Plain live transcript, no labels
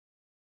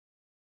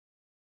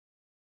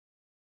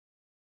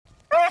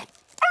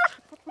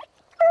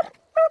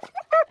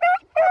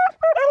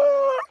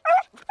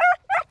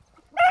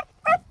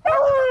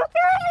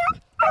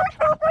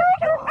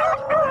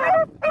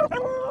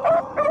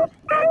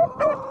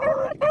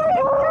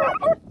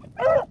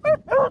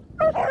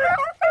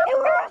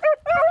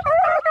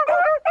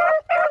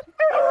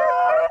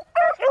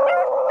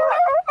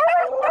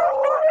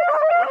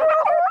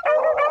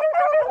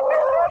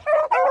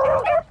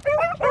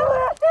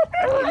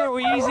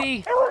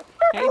easy.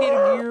 Hey,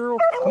 little girl.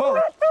 Come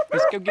on,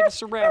 let's go get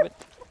us a rabbit.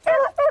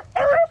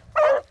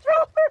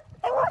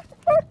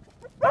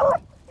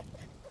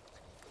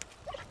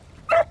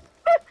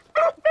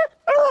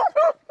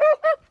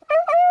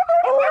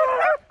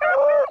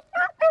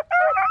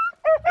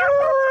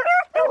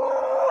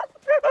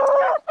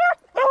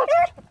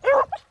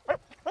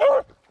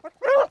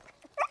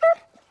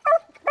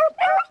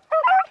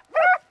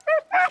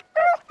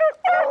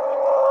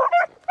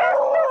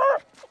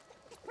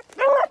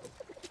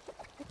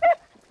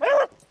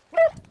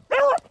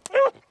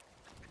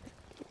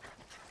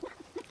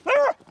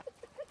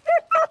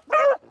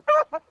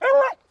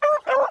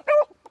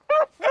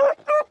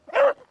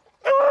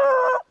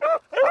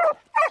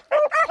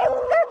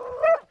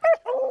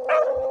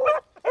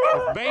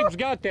 Babe's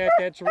got that.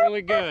 That's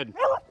really good.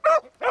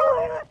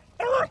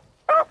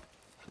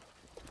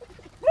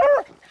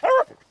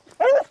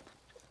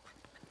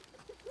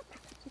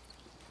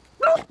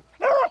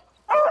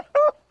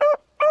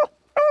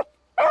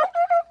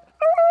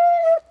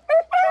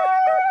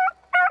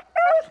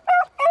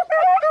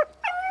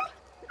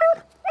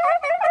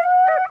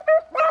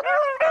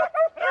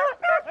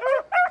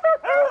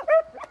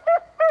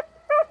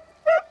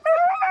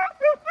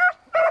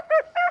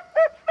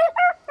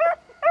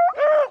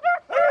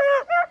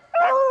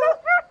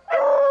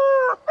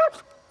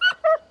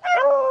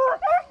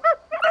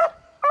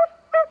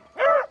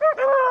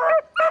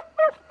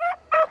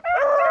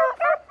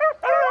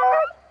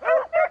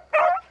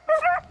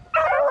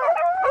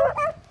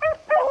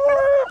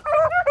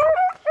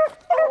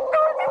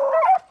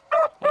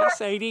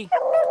 Sadie.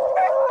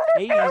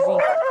 Hey, easy.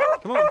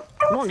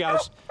 Come on,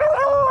 guys.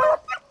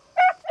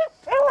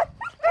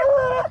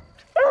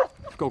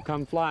 Let's go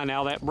come flying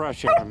out of that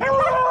brush here a minute.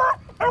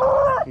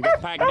 And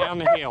get back down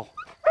the hill.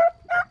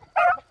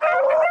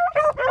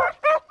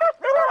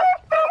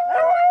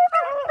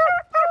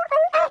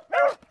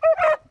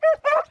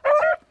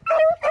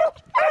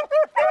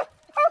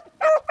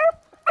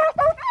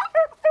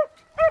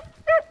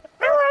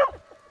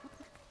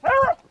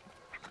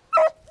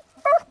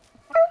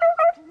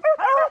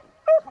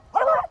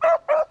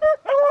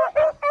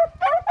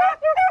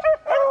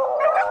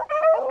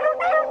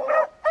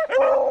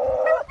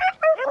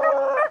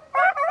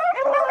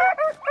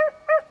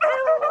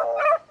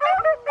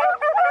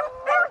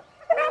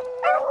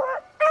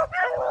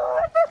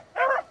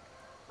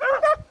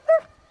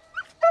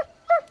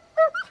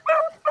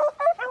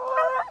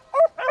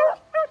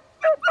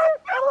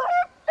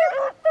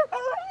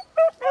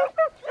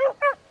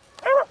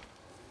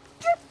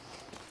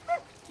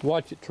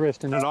 Watch it,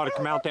 Tristan. It ought to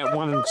come out that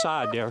one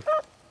inside there.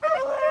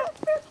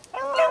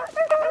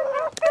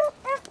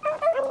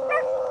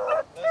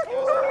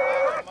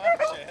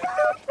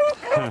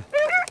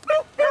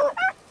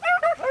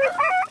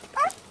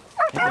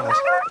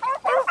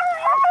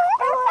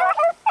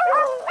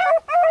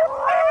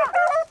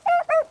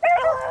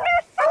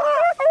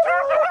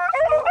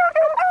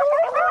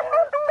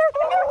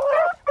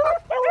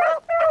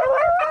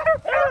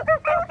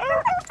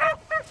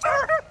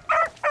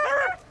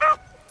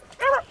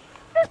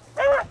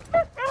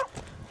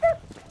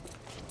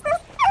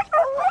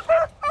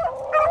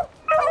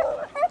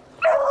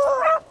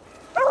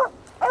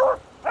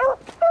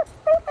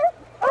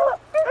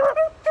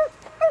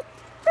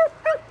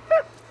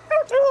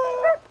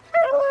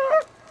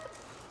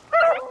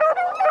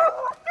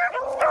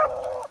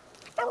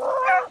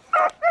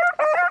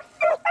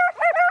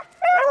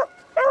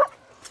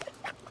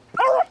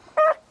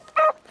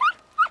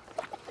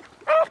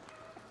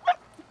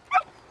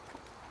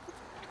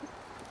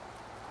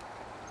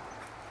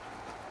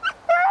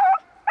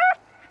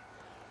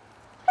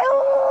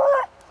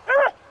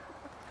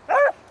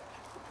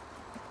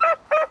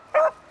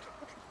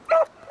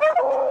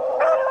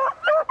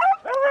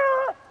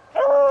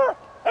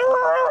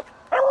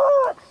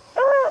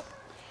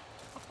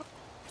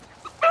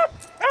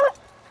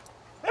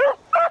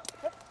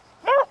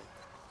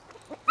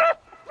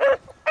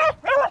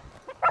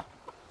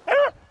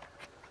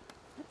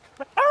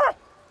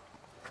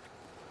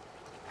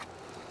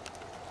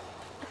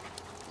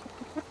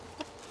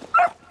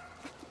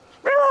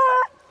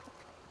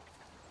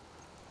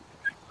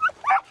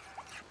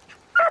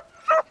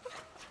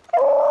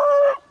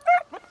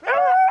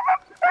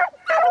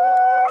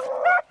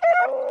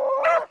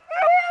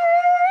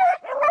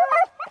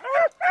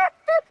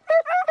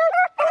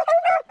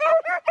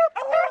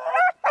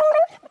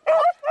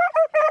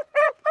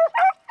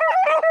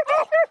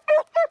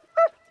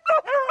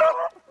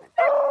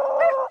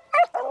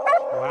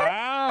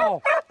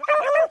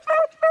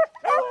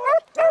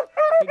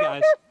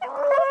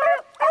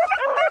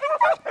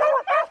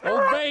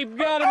 Babe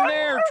got him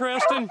there,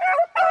 Tristan.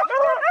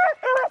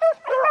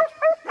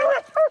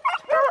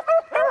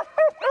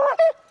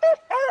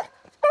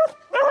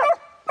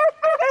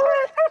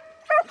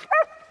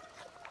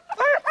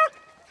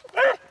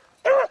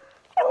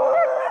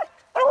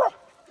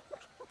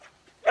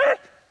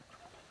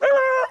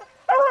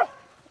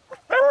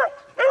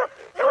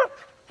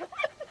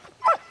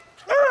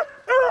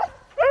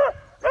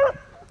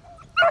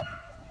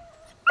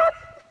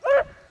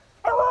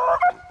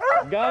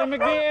 Got Got him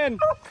again.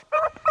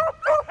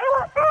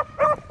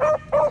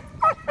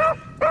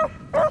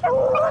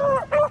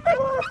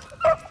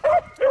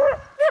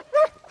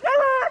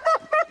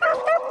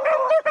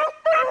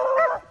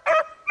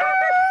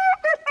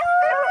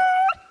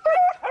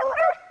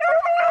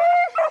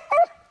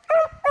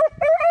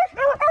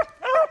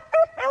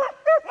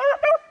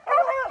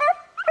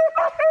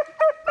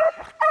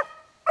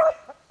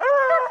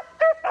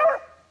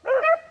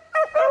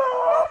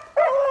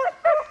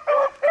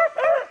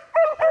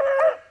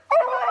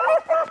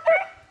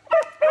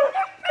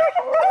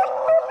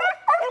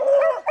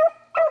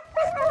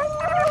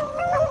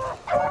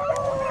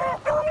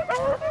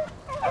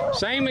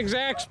 Same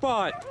exact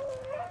spot.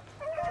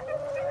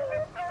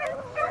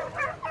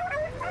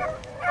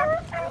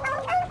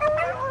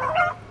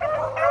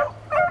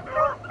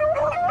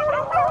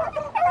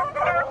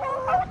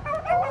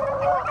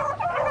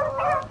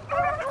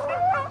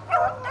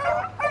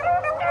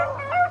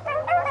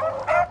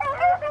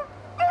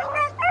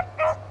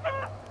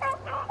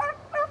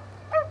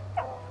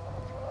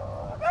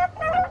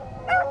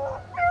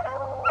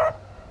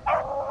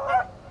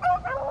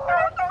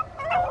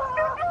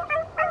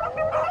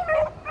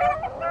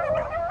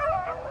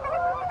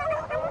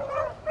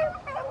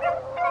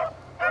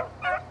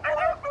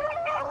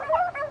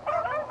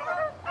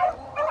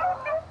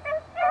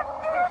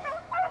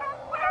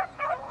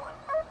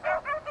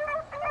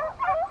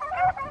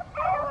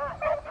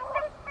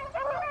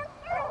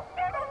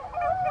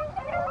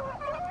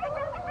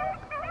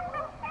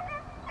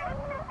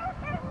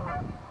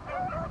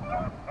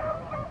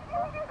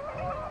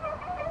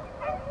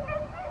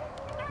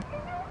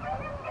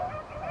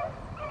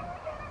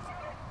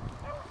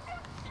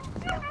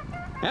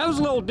 That was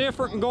a little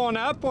different than going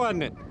up,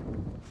 wasn't it?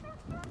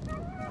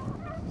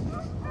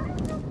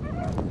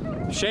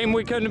 Shame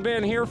we couldn't have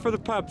been here for the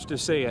pups to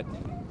see it.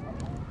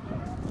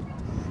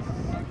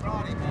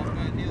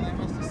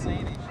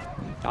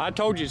 I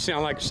told you it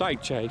sounded like a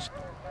sight chase.